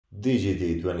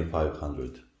DGT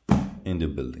 2500 in the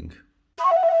building.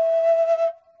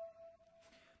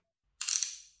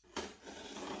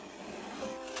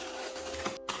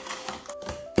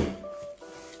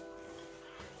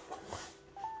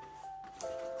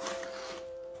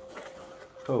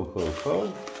 Ho ho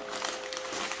ho.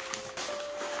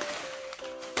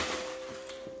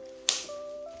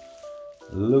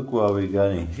 Look what we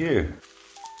got in here.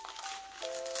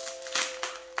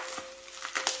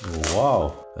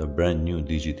 Wow, a brand new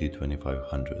DGT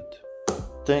 2500.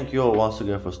 Thank you all once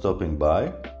again for stopping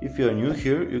by. If you are new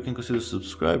here, you can consider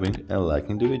subscribing and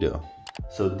liking the video.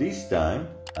 So this time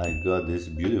I got this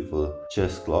beautiful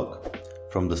chess clock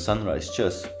from the Sunrise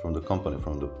Chess, from the company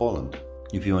from the Poland.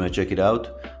 If you want to check it out,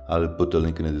 I'll put a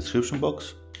link in the description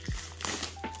box.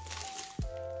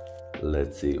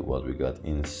 Let's see what we got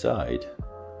inside.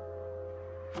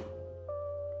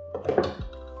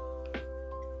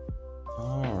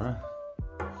 Alright,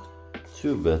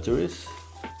 2 batteries,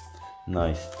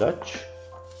 nice touch.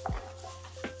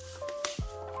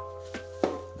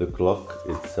 The clock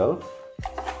itself,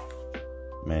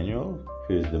 manual,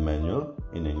 here's the manual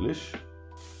in English,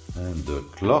 and the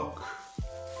clock.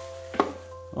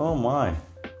 Oh my,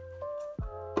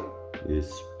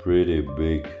 it's pretty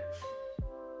big.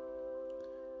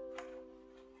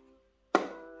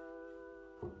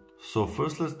 So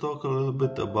first let's talk a little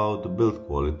bit about the build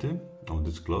quality of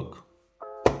this clock.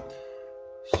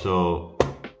 So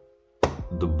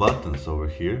the buttons over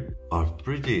here are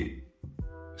pretty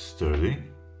sturdy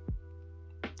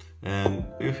and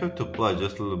you have to apply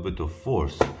just a little bit of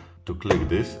force to click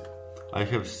this. I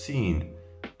have seen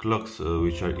clocks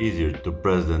which are easier to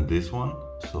press than this one,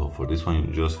 so for this one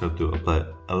you just have to apply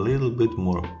a little bit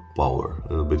more power, a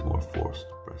little bit more force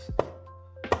to press it.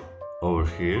 Over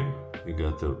here you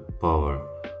got the power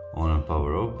on and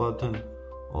power off button,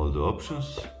 all the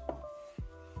options,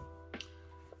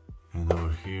 and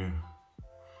over here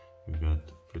you got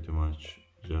pretty much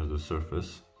just the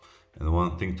surface. And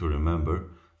one thing to remember,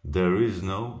 there is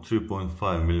no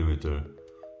 3.5mm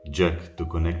jack to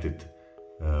connect it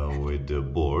with the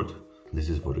board. This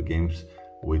is for the games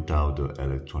without the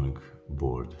electronic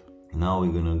board. Now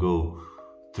we're gonna go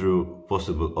through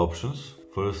possible options.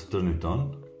 First, turn it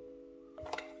on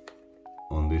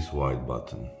this white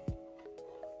button.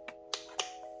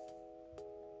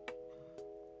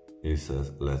 It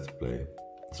says let's play.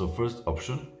 So first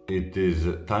option, it is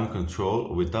time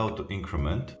control without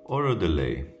increment or a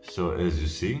delay. So as you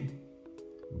see,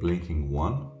 blinking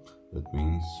 1, that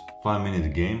means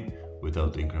 5-minute game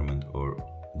without increment or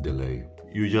delay.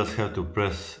 You just have to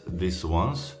press this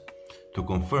once to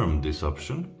confirm this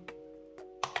option.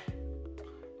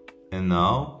 And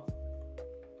now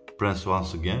press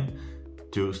once again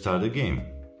to start the game.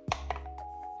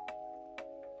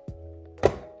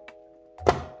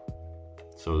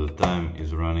 So the time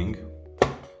is running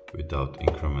without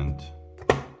increment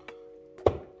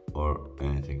or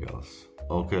anything else.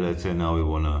 Okay, let's say now we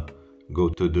wanna go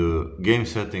to the game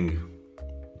setting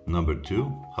number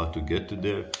 2. How to get to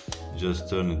there? Just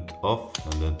turn it off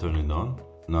and then turn it on.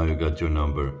 Now you got your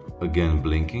number again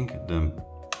blinking, then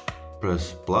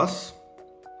press plus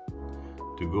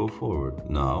to go forward.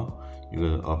 Now you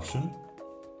got an option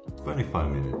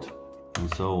 25 minutes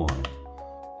and so on.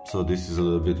 So this is a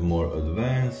little bit more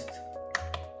advanced.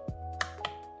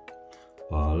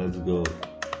 Let's go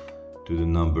to the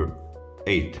number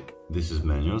 8. This is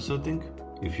manual setting.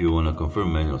 If you want to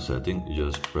confirm manual setting, you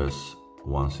just press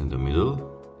once in the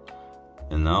middle.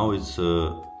 And now it's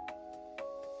a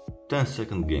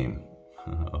 10-second game.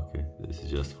 Okay, this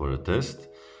is just for a test.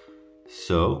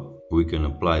 So we can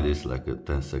apply this like a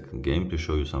 10-second game to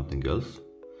show you something else.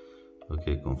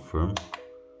 Okay, confirm.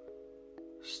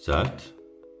 Start.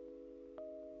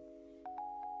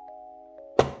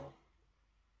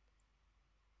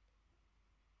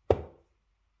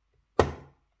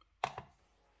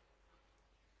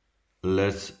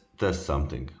 Let's test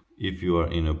something. If you are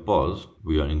in a pause,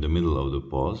 we are in the middle of the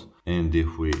pause, and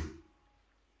if we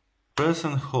press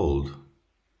and hold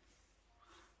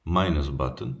minus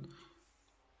button,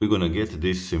 we're gonna get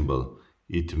this symbol.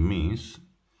 It means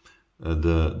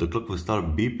the clock will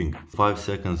start beeping 5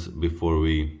 seconds before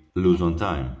we lose on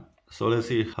time. So let's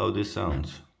see how this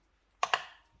sounds.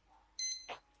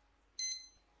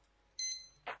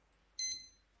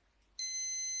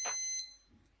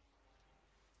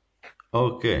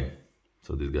 Okay,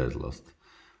 so this guy's lost.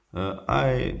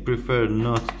 I prefer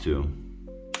not to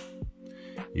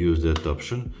use that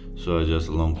option, so I just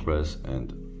long press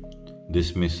and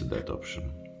dismiss that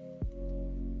option.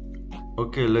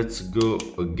 Okay, let's go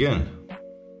again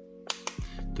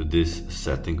to this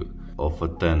setting of a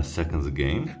 10 seconds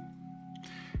game,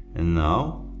 And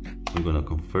now we're gonna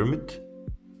confirm it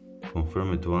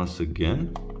once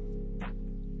again,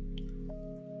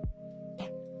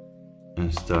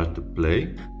 and start to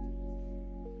play.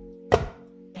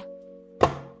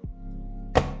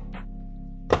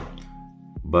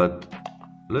 But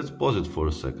let's pause it for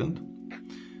a second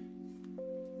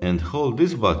and hold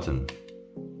this button.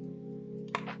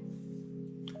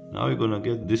 Now you're gonna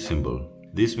get this symbol.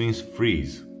 This means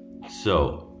freeze.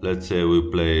 So let's say we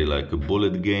play like a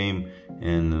bullet game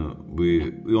and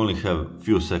we only have a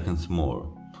few seconds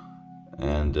more.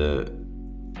 And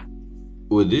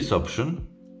with this option,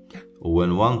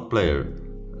 when one player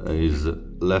is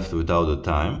left without a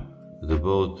time, the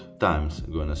both times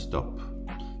are gonna stop.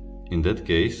 In that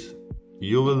case,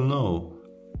 you will know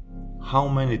how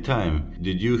many time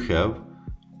did you have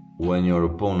when your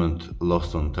opponent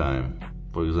lost on time.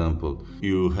 For example,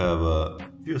 you have a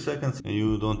few seconds and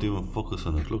you don't even focus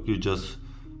on the clock, you just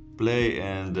play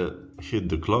and hit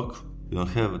the clock. You don't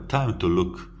have time to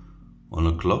look on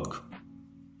a clock.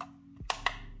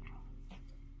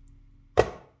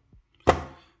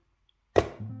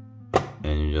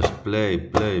 And you just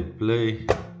play.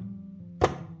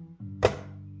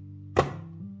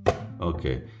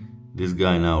 Okay, this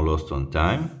guy now lost on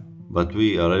time, but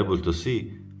we are able to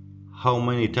see how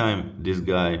many time this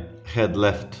guy had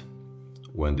left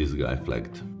when this guy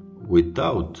flagged.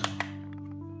 Without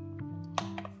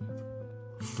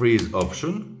freeze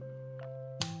option,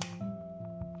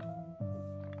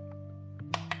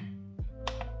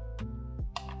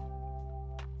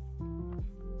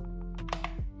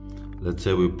 let's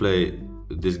say we play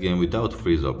this game without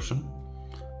freeze option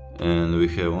and we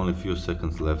have only a few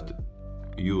seconds left,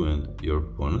 you and your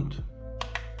opponent.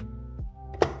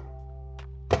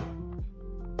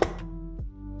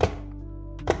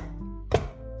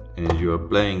 And you are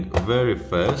playing very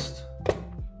fast,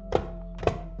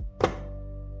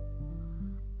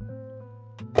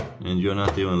 and you're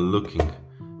not even looking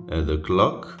at the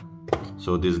clock.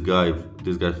 So this guy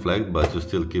flagged, but you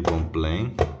still keep on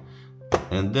playing,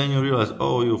 and then you realize,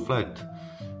 oh, you flagged.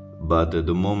 But at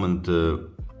the moment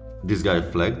this guy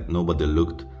flagged, nobody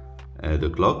looked at the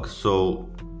clock, so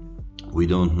we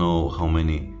don't know how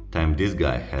many time this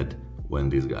guy had when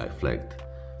this guy flagged.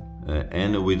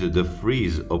 And with the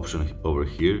freeze option over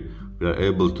here, we are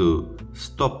able to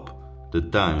stop the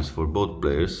times for both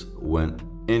players when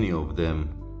any of them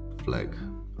flag.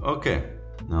 Okay,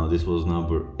 now this was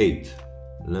number 8.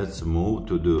 Let's move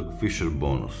to the Fisher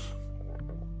bonus.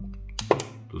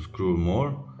 To scroll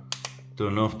more,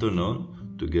 turn off, turn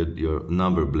on to get your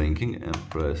number blinking, and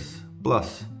press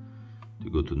plus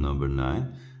to go to number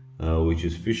 9, which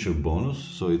is Fisher bonus.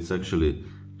 So it's actually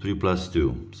 3 plus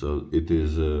 2, so it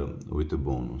is with a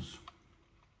bonus.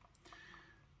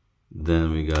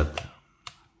 Then we got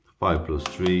 5 plus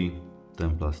 3,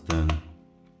 10 plus 10,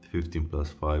 15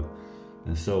 plus 5,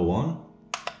 and so on.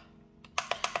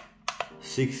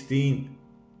 16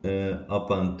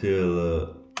 up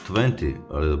until 20,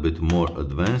 a little bit more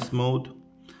advanced mode.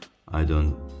 I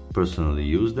don't personally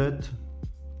use that,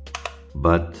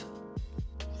 but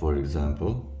for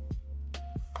example,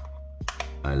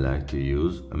 I like to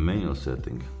use a manual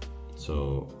setting.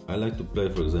 So I like to play,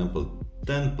 for example,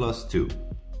 10 plus 2.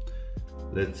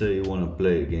 Let's say you want to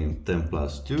play a game 10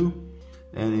 plus 2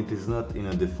 and it is not in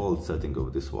a default setting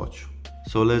of this watch.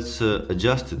 So let's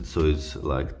adjust it so it's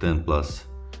like 10 plus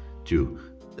 2.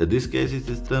 In this case it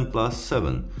is 10 plus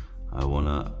 7. I want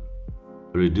to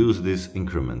reduce this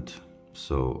increment.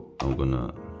 So I'm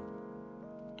gonna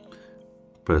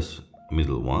press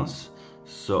middle once.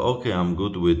 So okay, I'm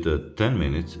good with 10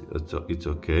 minutes, it's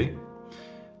okay.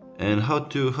 And how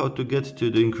to get to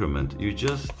the increment? You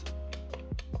just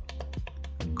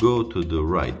go to the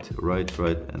right,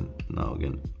 and now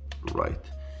again right.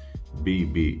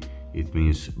 BB, it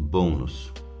means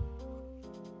bonus.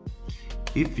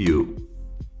 If you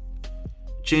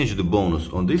change the bonus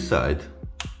on this side,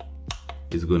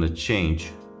 it's gonna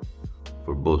change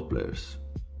for both players.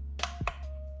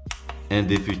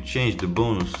 And if you change the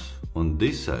bonus on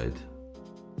this side,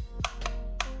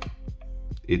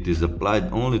 it is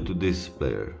applied only to this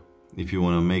player. If you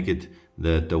want to make it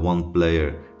that the one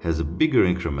player has a bigger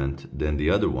increment than the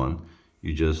other one,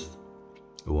 you just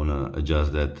want to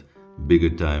adjust that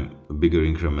bigger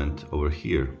increment over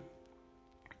here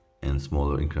and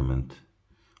smaller increment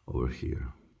over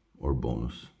here, or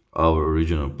bonus. Our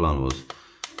original plan was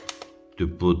to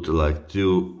put like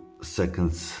 2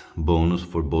 seconds bonus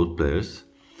for both players.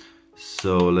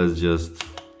 So let's just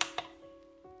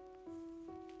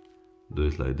do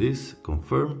it like this.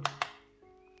 Confirm.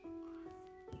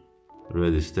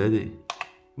 Ready, steady,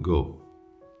 go.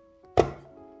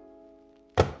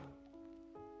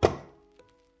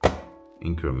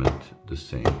 increment the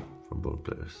same for both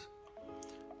players.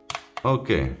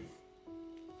 Okay,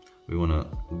 we wanna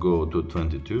go to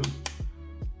 22,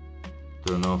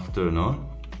 turn off, turn on,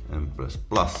 and press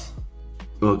plus.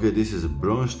 Okay, this is a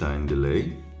Bronstein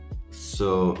delay.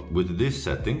 So with this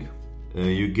setting,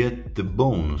 you get the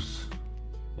bonus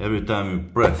every time you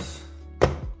press.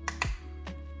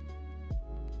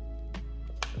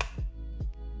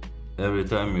 Every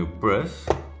time you press,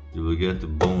 you will get the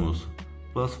bonus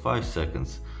plus 5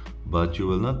 seconds, but you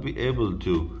will not be able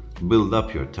to build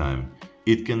up your time.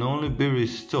 It can only be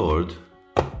restored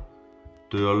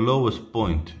to your lowest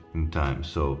point in time.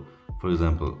 So, for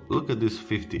example, look at this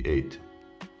 58.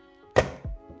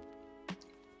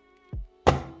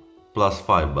 Plus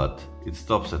 5, but it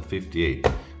stops at 58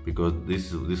 because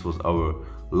this was our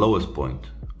lowest point.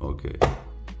 Okay,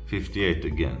 58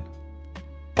 again.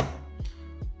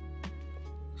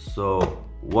 So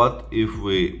what if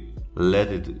we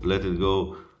let it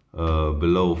go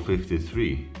below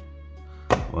 53?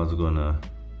 What's gonna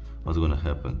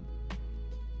happen?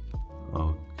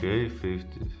 Okay,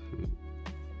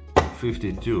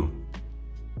 52.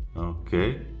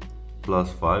 Okay, plus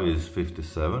 5 is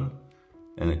 57.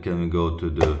 And can we go to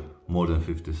the more than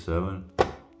 57?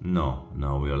 No,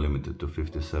 now we are limited to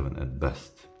 57 at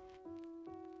best.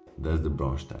 That's the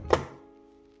Bronstein.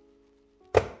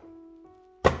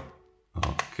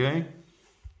 Okay.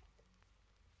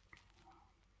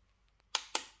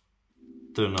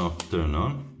 Turn off, turn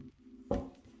on.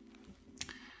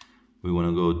 We want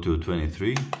to go to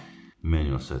 23,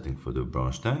 manual setting for the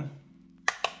Bronstein.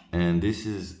 And this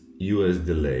is US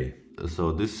delay.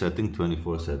 So this setting,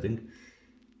 24 setting,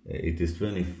 it is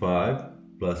 25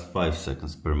 plus 5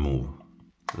 seconds per move.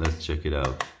 Let's check it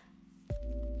out.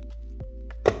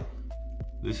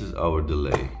 This is our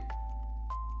delay.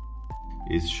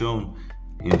 It's shown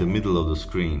in the middle of the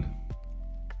screen.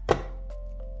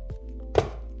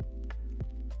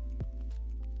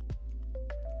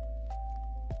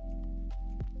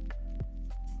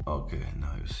 Okay,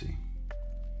 now you see.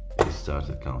 It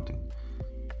started counting.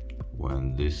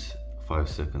 When these 5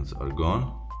 seconds are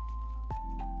gone,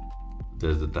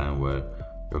 that's the time where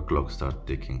your clock starts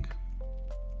ticking.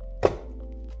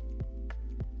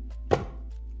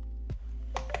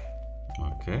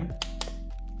 Okay.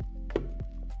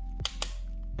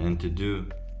 And to do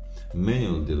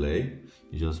manual delay,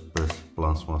 you just press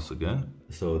plus once again.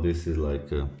 So this is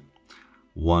like a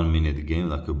 1 minute game,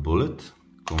 like a bullet,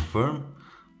 confirm.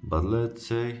 But let's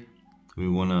say we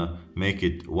wanna make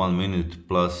it 1 minute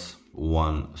plus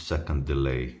 1 second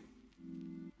delay.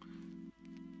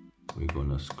 We're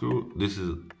gonna screw, this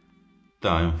is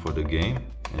time for the game,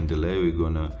 and delay we're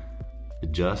gonna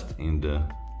adjust in the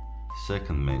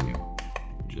second menu.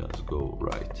 Just go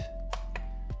right.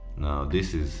 Now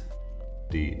this is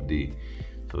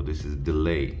so this is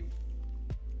delay.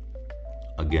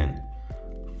 Again,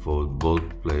 for both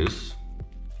players,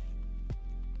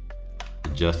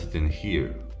 adjust it in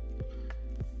here,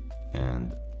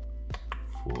 and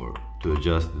to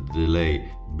adjust the delay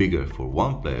bigger for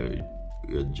one player,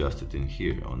 you adjust it in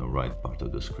here on the right part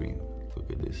of the screen.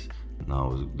 Look at this.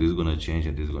 Now this is gonna change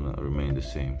and this is gonna remain the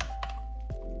same.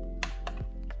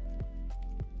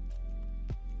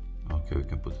 Okay, we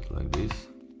can put it like this.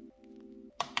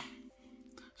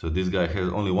 So this guy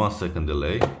has only 1 second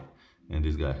delay, and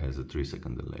this guy has a 3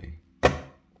 second delay.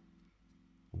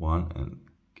 1 and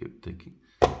keep taking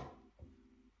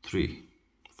 3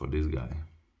 for this guy.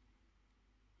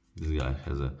 This guy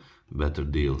has a better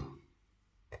deal.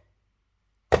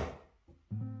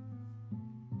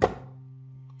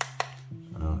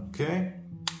 Okay,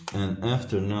 and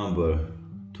after number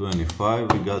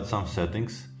 25 we got some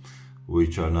settings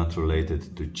which are not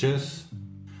related to chess.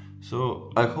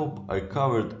 So I hope I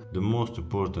covered the most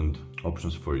important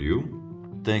options for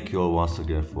you. Thank you all once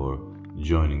again for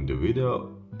joining the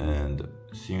video, and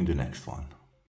see you in the next one.